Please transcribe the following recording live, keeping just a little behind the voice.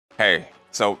Hey,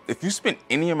 so if you spent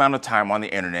any amount of time on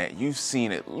the internet, you've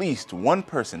seen at least one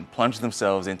person plunge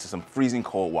themselves into some freezing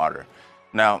cold water.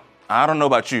 Now, I don't know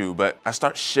about you, but I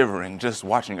start shivering just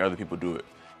watching other people do it.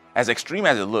 As extreme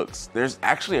as it looks, there's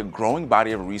actually a growing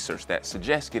body of research that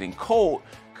suggests getting cold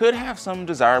could have some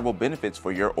desirable benefits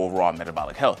for your overall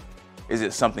metabolic health. Is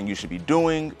it something you should be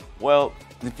doing? Well,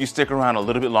 if you stick around a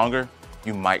little bit longer,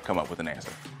 you might come up with an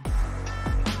answer.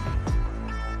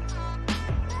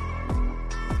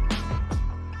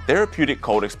 Therapeutic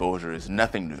cold exposure is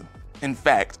nothing new. In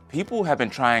fact, people have been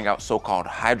trying out so-called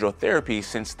hydrotherapy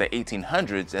since the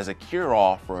 1800s as a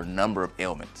cure-all for a number of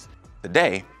ailments.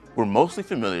 Today, we're mostly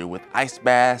familiar with ice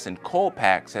baths and cold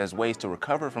packs as ways to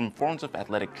recover from forms of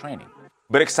athletic training.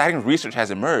 But exciting research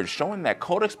has emerged showing that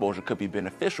cold exposure could be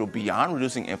beneficial beyond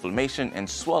reducing inflammation and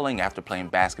swelling after playing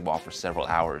basketball for several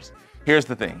hours. Here's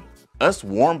the thing. Us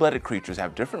warm-blooded creatures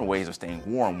have different ways of staying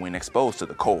warm when exposed to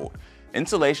the cold.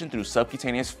 Insulation through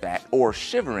subcutaneous fat or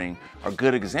shivering are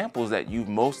good examples that you've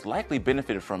most likely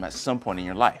benefited from at some point in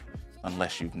your life,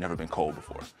 unless you've never been cold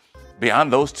before.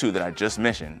 Beyond those two that I just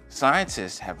mentioned,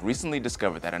 scientists have recently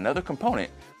discovered that another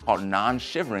component called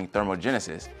non-shivering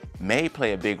thermogenesis may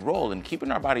play a big role in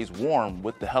keeping our bodies warm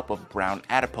with the help of brown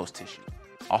adipose tissue,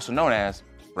 also known as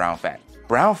brown fat.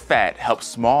 Brown fat helps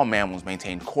small mammals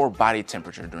maintain core body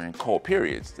temperature during cold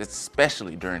periods,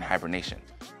 especially during hibernation.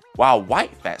 While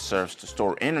white fat serves to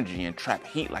store energy and trap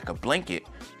heat like a blanket,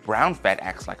 brown fat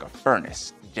acts like a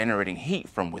furnace, generating heat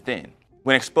from within.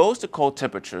 When exposed to cold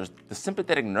temperatures, the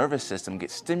sympathetic nervous system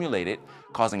gets stimulated,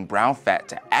 causing brown fat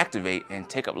to activate and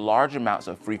take up large amounts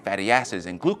of free fatty acids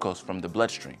and glucose from the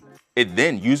bloodstream. It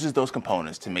then uses those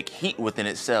components to make heat within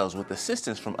its cells with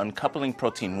assistance from uncoupling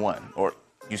protein 1, or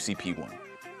UCP1.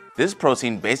 This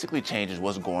protein basically changes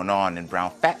what's going on in brown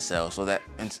fat cells so that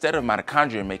instead of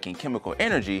mitochondria making chemical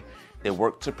energy, they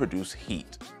work to produce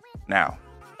heat. Now,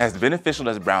 as beneficial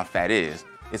as brown fat is,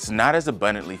 it's not as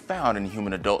abundantly found in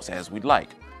human adults as we'd like.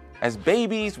 As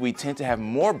babies, we tend to have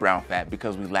more brown fat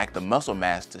because we lack the muscle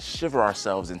mass to shiver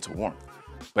ourselves into warmth.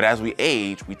 But as we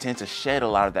age, we tend to shed a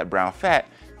lot of that brown fat,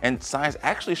 and science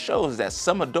actually shows that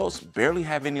some adults barely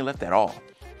have any left at all.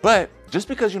 But just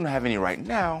because you don't have any right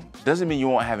now, doesn't mean you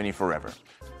won't have any forever.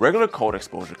 Regular cold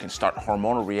exposure can start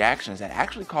hormonal reactions that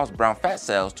actually cause brown fat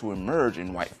cells to emerge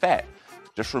in white fat.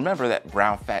 Just remember that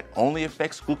brown fat only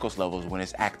affects glucose levels when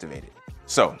it's activated.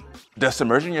 So, does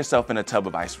submerging yourself in a tub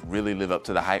of ice really live up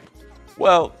to the hype?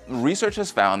 Well, research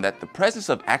has found that the presence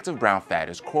of active brown fat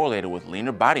is correlated with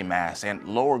leaner body mass and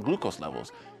lower glucose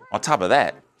levels. On top of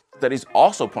that, studies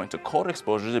also point to cold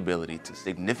exposure's ability to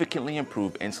significantly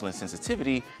improve insulin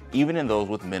sensitivity even in those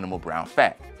with minimal brown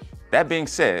fat. That being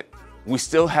said, we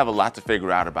still have a lot to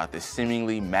figure out about this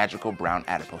seemingly magical brown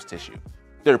adipose tissue.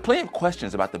 There are plenty of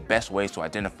questions about the best ways to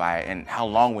identify it and how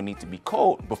long we need to be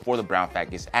cold before the brown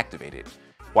fat gets activated.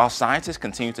 While scientists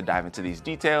continue to dive into these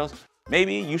details,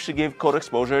 maybe you should give cold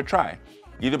exposure a try,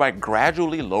 either by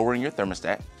gradually lowering your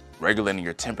thermostat, regulating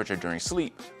your temperature during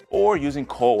sleep, or using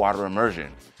cold water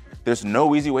immersion. There's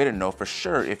no easy way to know for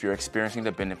sure if you're experiencing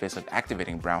the benefits of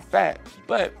activating brown fat,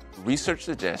 but research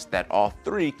suggests that all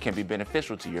three can be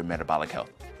beneficial to your metabolic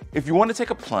health. If you want to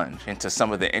take a plunge into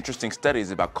some of the interesting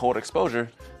studies about cold exposure,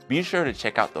 be sure to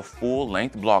check out the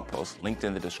full-length blog post linked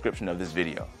in the description of this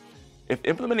video. If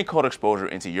implementing cold exposure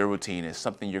into your routine is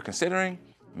something you're considering,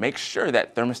 make sure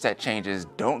that thermostat changes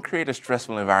don't create a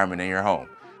stressful environment in your home.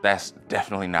 That's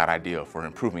definitely not ideal for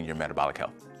improving your metabolic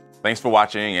health. Thanks for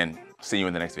watching, and see you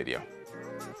in the next video.